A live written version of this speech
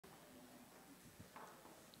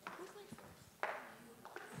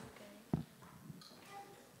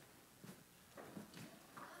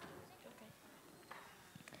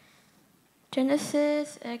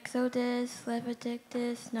Genesis, Exodus,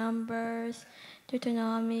 Leviticus, Numbers,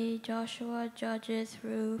 Deuteronomy, Joshua, Judges,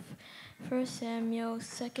 Ruth, 1 Samuel,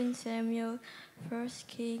 2 Samuel, 1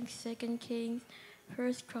 Kings, 2 Kings,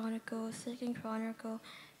 1 Chronicles, 2 Chronicle,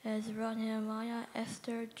 Ezra, Nehemiah,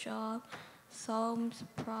 Esther, Job, Psalms,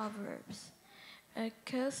 Proverbs.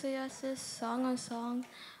 Ecclesiastes, Song of Songs,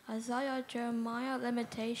 Isaiah, Jeremiah,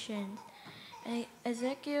 Lamentations,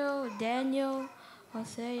 Ezekiel, Daniel,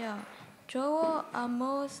 Hosea, Joel,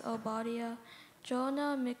 Amos, Obadiah,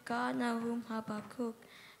 Jonah, Micah, Nahum, Habakkuk,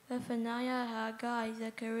 Zephaniah, Haggai,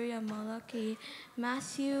 Zechariah, Malachi,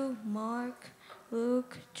 Matthew, Mark,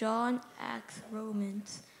 Luke, John, Acts,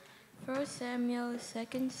 Romans, 1 Samuel,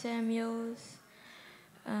 2 Samuel,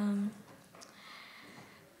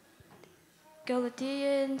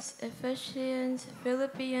 Galatians, Ephesians,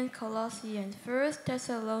 Philippians, Colossians, 1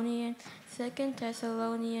 Thessalonians, 2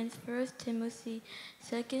 Thessalonians, 1 Timothy,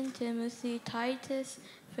 2 Timothy, Titus,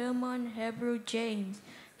 Philemon, Hebrew, James,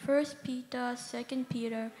 1 Peter, 2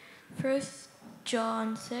 Peter, 1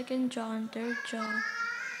 John, 2 John, 3 John,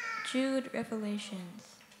 Jude,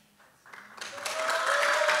 Revelations.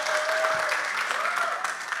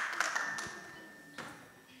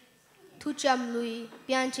 Thu cham lui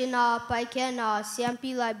pianchina paikena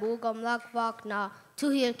siampi lai bogam lakvakna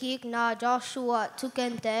tuhir kikna Joshua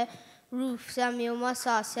tukente Ruth Samuel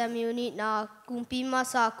masa Samuel nitna kumpi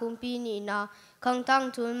masa kumpi nitna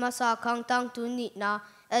kangtang tun masa kangtang tun nitna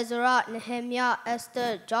Ezra Nehemiah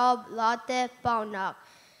Esther Job Late Paunak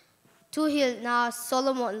tuhil na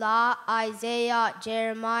Solomon la Isaiah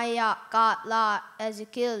Jeremiah Gad la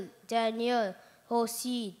Ezekiel Daniel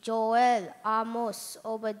Hosea, Joel, Amos,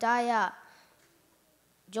 Obadiah,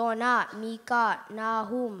 Jonah, Micah,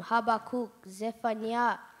 Nahum, Habakkuk,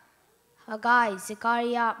 Zephaniah, Haggai,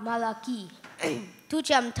 Zechariah, Malachi.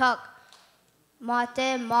 Tucham tak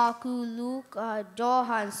Mate, Marku, Luke,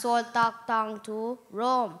 Johan, Sol tak tang tu,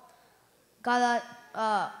 Rome,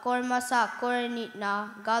 Kormasa,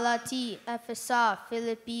 Korinitna, Galati, Ephesus,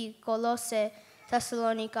 Philippi, Colosse,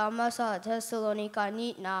 Thessalonica, Masa, Thessalonica,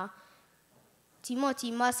 Nitna, Timothy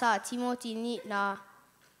masa Timothy nitna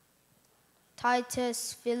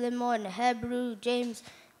Titus Philemon Hebrew James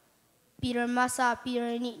Peter masa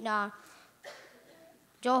Peter nitna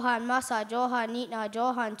Johan masa Johan nitna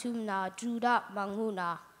Johan tumna Judah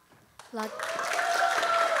manguna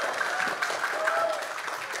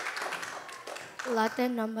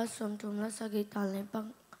Latin number somtumla sagita lepang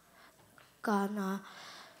kana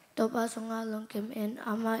topa songa longkem en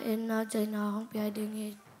ama en na jaina hong pia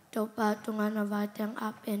dingi topa tungana vatang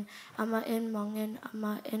up en ama en mongen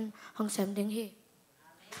ama en hong sem ding hi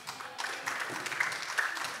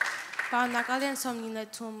pa nakalian somni na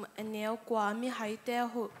tum eneo kwa mi haite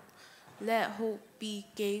ho le ho bi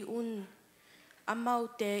ge un amau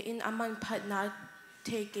te in aman phat na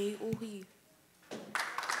te ge u hi